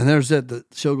there's it. The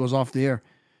show goes off the air.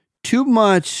 Too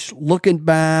much looking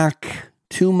back.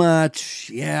 Too much.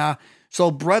 Yeah. So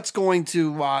Brett's going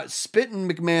to spit in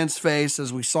McMahon's face,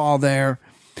 as we saw there.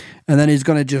 And then he's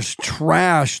going to just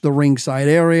trash the ringside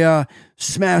area,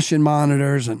 smashing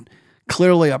monitors, and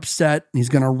clearly upset. He's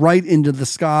going to right into the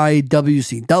sky,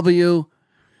 WCW.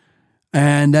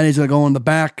 And then he's going to go in the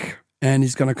back and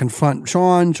he's going to confront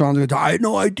Sean. Sean's going to I had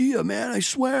no idea, man. I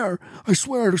swear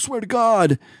to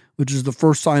God, which is the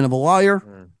first sign of a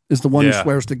liar, is the one who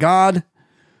swears to God.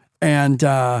 And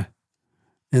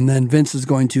then Vince is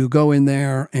going to go in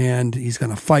there and he's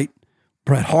going to fight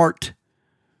Bret Hart.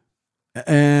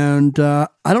 And I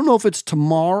don't know if it's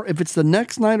tomorrow, if it's the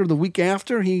next night or the week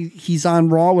after he's on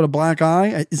Raw with a black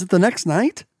eye. Is it the next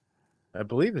night? I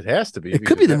believe it has to be. It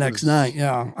could be the next night.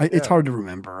 Yeah. It's hard to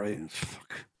remember.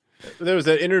 There was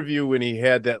that interview when he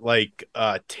had that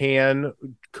tan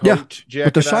coat jacket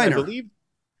with the shiner.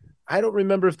 I don't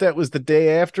remember if that was the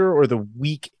day after or the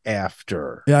week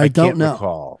after. Yeah, I don't can't know.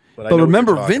 Recall, but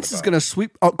remember, Vince is going to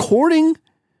sweep, according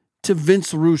to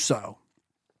Vince Russo,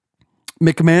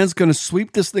 McMahon's going to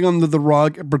sweep this thing under the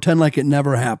rug and pretend like it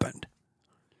never happened.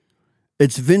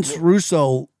 It's Vince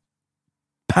Russo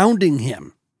pounding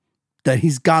him that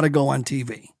he's got to go on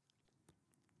TV.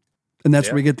 And that's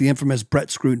where we get the infamous Bret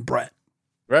screwed Bret.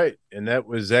 Right. And that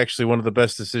was actually one of the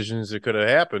best decisions that could have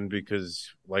happened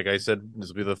because, like I said, this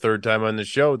will be the third time on the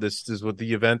show. This is what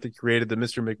the event that created the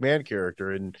Mr. McMahon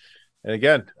character. And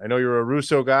again, I know you're a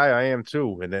Russo guy. I am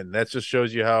too. And then that just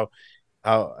shows you how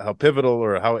pivotal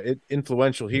or how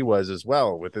influential he was as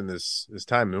well within this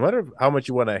time. No matter how much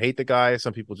you want to hate the guy,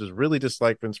 some people just really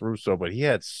dislike Vince Russo, but he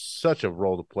had such a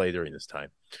role to play during this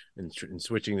time in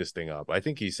switching this thing up. I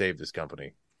think he saved this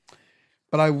company.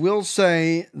 But I will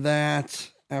say that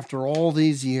after all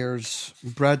these years,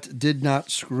 Bret did not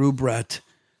screw Bret.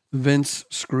 Vince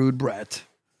screwed Bret.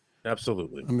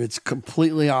 Absolutely. I mean, it's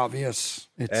completely obvious.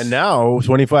 And now,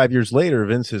 25 years later,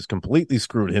 Vince has completely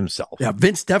screwed himself. Yeah,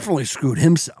 Vince definitely screwed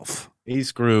himself. He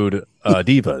screwed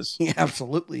divas. He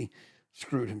absolutely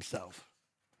screwed himself.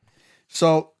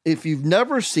 So if you've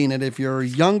never seen it, if you're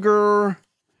younger,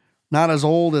 not as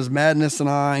old as Madness and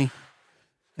I,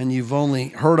 and you've only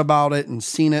heard about it and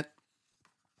seen it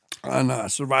on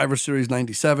Survivor Series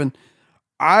 97,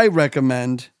 I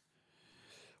recommend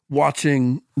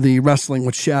watching the Wrestling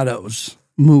with Shadows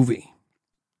movie.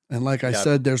 And like I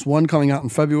said, there's one coming out in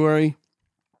February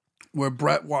where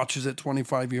Bret watches it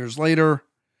 25 years later,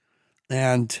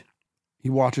 and he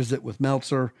watches it with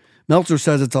Meltzer. Meltzer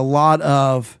says it's a lot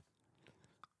of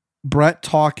Bret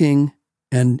talking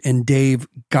and Dave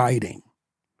guiding.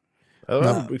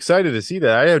 I'm excited to see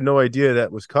that. I had no idea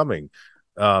that was coming.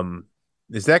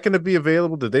 Is that going to be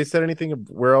available? Did they say anything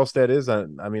where else that is? I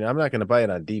mean, I'm not going to buy it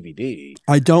on DVD.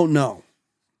 I don't know.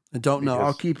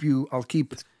 I'll keep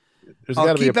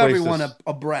everyone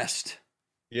abreast.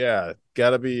 Yeah,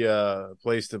 got to be a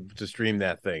place to stream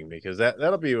that thing because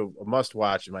that'll be a must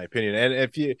watch in my opinion.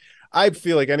 And I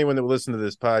feel like anyone that will listen to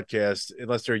this podcast,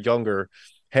 unless they're younger,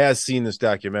 has seen this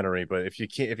documentary. But if you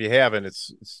haven't,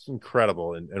 it's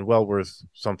incredible and well worth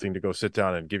something to go sit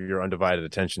down and give your undivided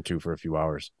attention to for a few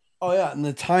hours. Oh yeah, and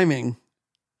the timing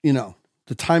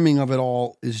of it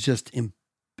all is just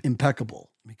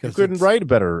impeccable because you couldn't write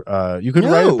better. Write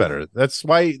it better. That's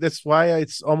why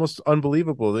it's almost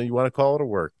unbelievable that you want to call it a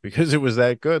work because it was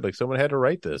that good. Like someone had to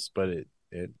write this, but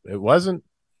it wasn't.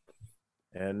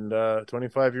 And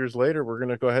 25 years later, we're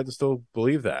gonna go ahead and still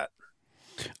believe that.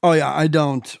 Oh yeah,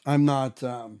 I'm not.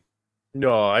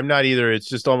 No, I'm not either. It's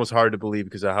just almost hard to believe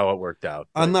because of how it worked out.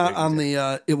 I'm not on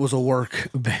the it was a work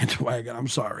bandwagon. I'm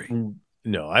sorry.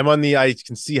 No, I'm on the I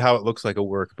can see how it looks like a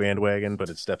work bandwagon, but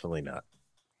it's definitely not.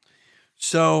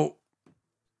 So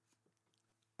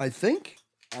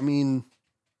I'm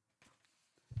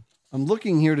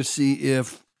looking here to see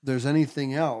if there's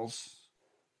anything else.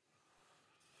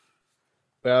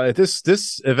 Well,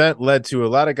 this event led to a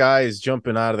lot of guys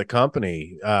jumping out of the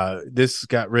company. This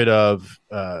got rid of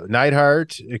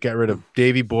Neidhart. It got rid of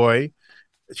Davey Boy,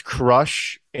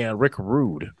 Crush, and Rick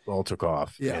Rude all took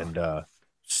off. Yeah. And go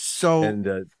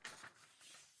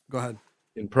ahead.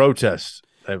 In protest,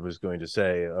 I was going to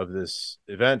say, of this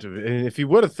event. And if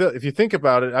you think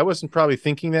about it, I wasn't probably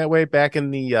thinking that way back in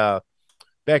the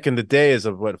day as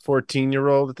a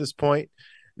 14-year-old at this point.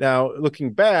 Now,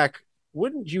 looking back,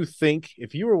 wouldn't you think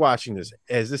if you were watching this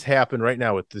as this happened right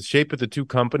now with the shape of the two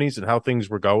companies and how things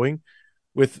were going,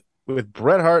 with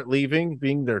Bret Hart leaving,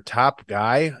 being their top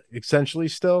guy essentially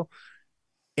still,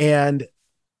 and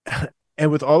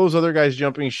with all those other guys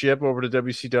jumping ship over to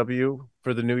WCW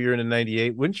for the new year in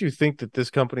 '98, wouldn't you think that this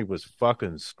company was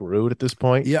fucking screwed at this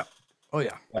point? Yeah. Oh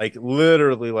yeah. Like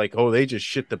literally, like, oh, they just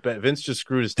shit the bed. Vince just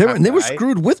screwed his. They were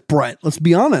screwed with Bret. Let's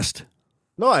be honest.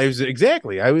 No, I was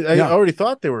exactly. I already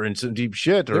thought they were in some deep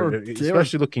shit,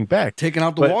 especially looking back, taking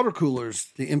out the water coolers,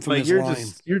 the infamous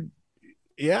line.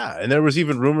 Yeah, and there was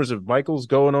even rumors of Michaels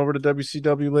going over to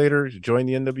WCW later to join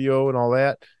the NWO and all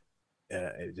that.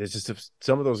 It's just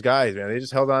some of those guys, man. They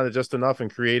just held on to just enough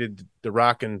and creating the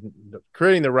Rock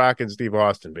and Steve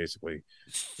Austin, basically.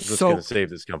 What's going to save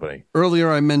this company?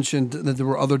 Earlier, I mentioned that there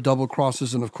were other double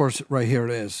crosses, and of course, right here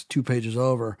it is, 2 pages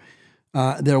over.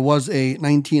 There was a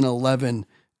 1911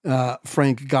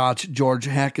 Frank Gotch, George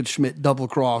Hackenschmidt double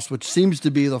cross, which seems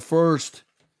to be the first.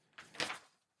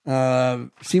 Double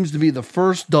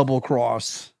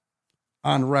cross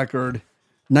on record.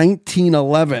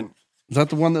 1911. Is that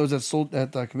the one that was sold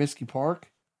at Comiskey Park?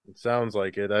 It sounds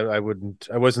like it. I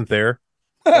wasn't there.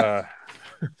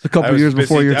 It's a couple years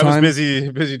before your time. I was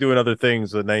busy doing other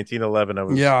things. With 1911, I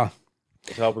was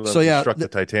helping them construct the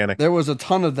Titanic. There was a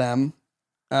ton of them,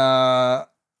 and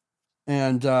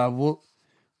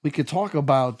we could talk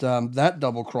about that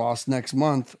double cross next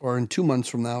month or in 2 months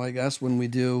from now, I guess, when we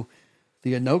do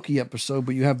the Inoki episode.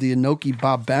 But you have the Inoki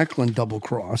Bob Backlund double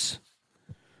cross.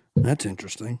 That's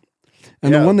interesting.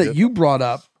 And the one that you brought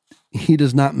up, he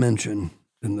does not mention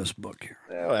in this book here.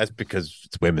 Well, that's because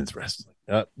it's women's wrestling.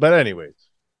 But anyways.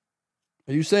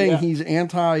 Are you saying he's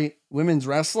anti-women's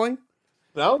wrestling?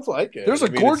 Sounds like it. There's a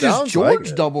Gorgeous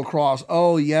George double cross.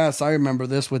 Oh, yes. I remember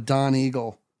this with Don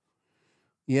Eagle.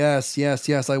 Yes.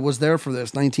 I was there for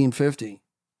this, 1950.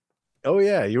 Oh,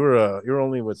 yeah. You were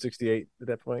only, 68 at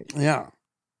that point? Yeah.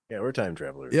 Yeah, we're time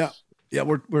travelers. Yeah. Yeah,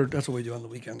 we're that's what we do on the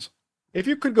weekends. If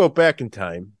you could go back in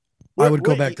time, I would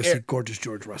go back to see Gorgeous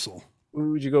George wrestle.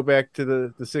 Would you go back to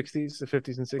the 60s, the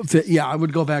 50s and 60s? Yeah, I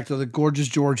would go back to the Gorgeous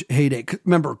George heyday.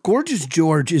 Remember, Gorgeous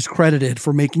George is credited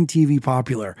for making TV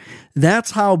popular.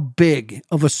 That's how big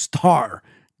of a star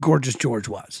Gorgeous George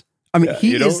was. I mean,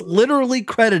 he is literally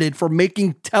credited for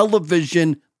making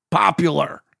television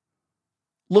popular.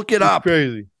 Look it up.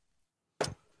 Crazy.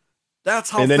 That's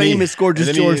how famous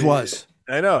Gorgeous George was.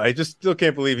 I know. I just still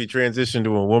can't believe he transitioned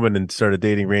to a woman and started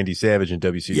dating Randy Savage in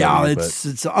WCW. Yeah,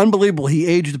 it's unbelievable. He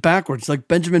aged backwards like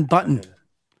Benjamin Button.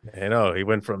 I know. He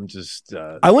went from just.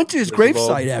 I went to his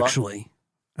gravesite actually.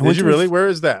 Did you really? Where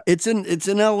is that? It's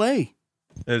in L.A.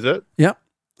 Is it? Yep.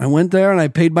 I went there and I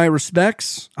paid my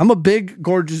respects. I'm a big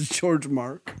Gorgeous George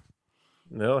mark.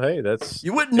 No, hey, that's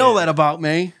you wouldn't know that about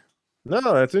me. No,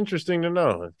 that's interesting to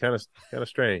know. It's kind of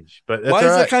strange, but why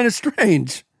is that kind of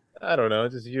strange? I don't know.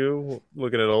 Just you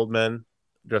looking at old men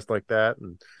dressed like that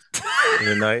and in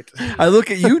the night. I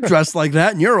look at you dressed like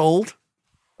that, and you're old.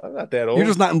 I'm not that old. You're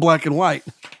just not in black and white.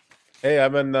 Hey,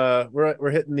 I'm in.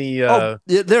 We're hitting the.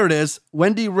 There it is.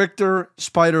 Wendy Richter,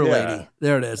 Spider Lady.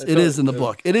 There it is. It is in the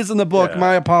book. It is in the book. Yeah.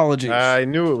 My apologies. I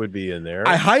knew it would be in there.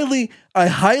 I highly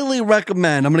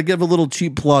recommend. I'm going to give a little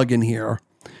cheap plug in here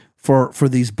for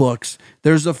these books.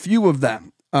 There's a few of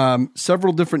them.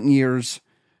 Several different years.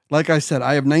 Like I said,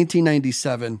 I have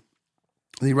 1997,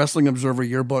 the Wrestling Observer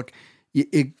Yearbook.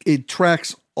 It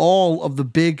tracks all of the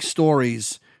big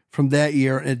stories from that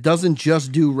year. And it doesn't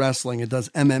just do wrestling. It does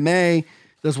MMA,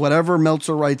 does whatever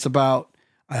Meltzer writes about.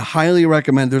 I highly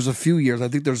recommend. There's a few years. I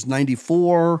think there's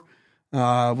 94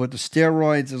 with the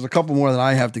steroids. There's a couple more that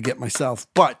I have to get myself.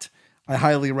 But I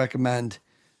highly recommend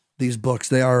these books.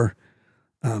 They are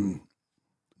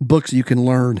books you can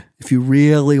learn if you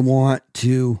really want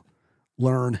to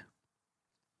learn.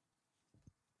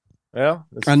 Well,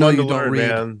 I know you don't read.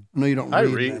 Man. I know you don't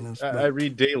read. I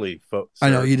read daily, folks.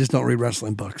 I know you just don't read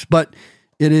wrestling books, but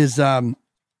it is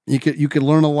you could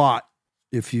learn a lot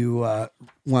if you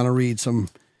want to read some.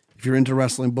 If you're into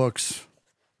wrestling books,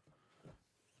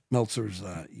 Meltzer's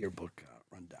yearbook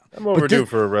rundown. I'm overdue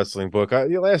for a wrestling book.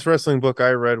 The last wrestling book I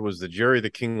read was the Jerry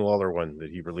the King Lawler one that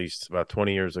he released about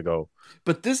 20 years ago.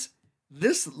 But this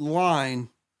line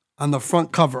on the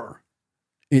front cover.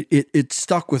 It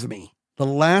stuck with me. The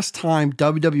last time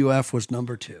WWF was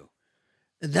number 2,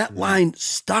 that line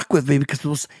stuck with me because it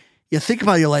was. You think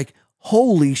about it, you're like,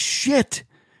 holy shit!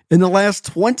 In the last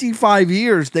 25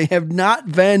 years, they have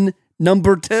not been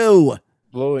number 2.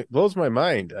 Blows my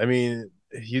mind. I mean,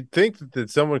 you'd think that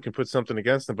someone can put something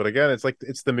against them, but again, it's like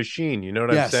it's the machine. You know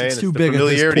what I'm saying? It's too the big at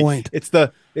this point. It's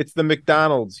the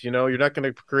McDonald's. You know, you're not going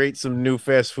to create some new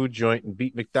fast food joint and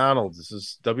beat McDonald's. This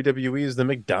is WWE is the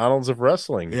McDonald's of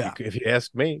wrestling. Yeah. If you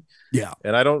ask me. Yeah,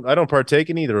 and I don't partake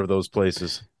in either of those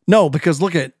places. No, because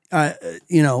look at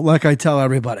like I tell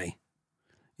everybody,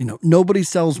 nobody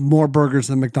sells more burgers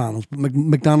than McDonald's. But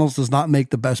McDonald's does not make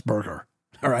the best burger.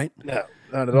 All right. No.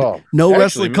 Not at all. No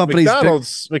wrestling companies.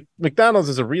 McDonald's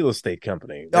is a real estate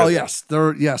company. Oh yes,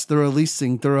 they're a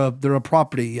leasing. They're a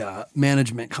property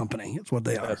management company. It's what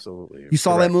they are. Absolutely. You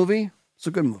saw that movie? It's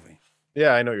a good movie. Yeah,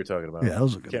 I know what you're talking about. Yeah, that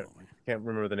was a good movie. Can't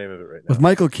remember the name of it right now. With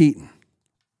Michael Keaton,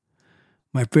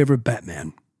 my favorite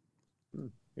Batman.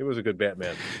 It was a good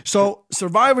Batman. So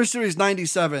Survivor Series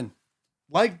 '97,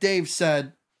 like Dave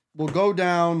said, will go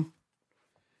down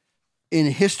in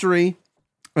history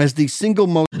as the single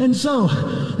most. And so,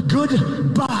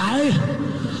 goodbye.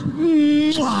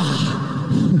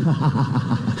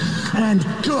 And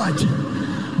good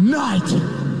night.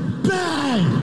 Bang!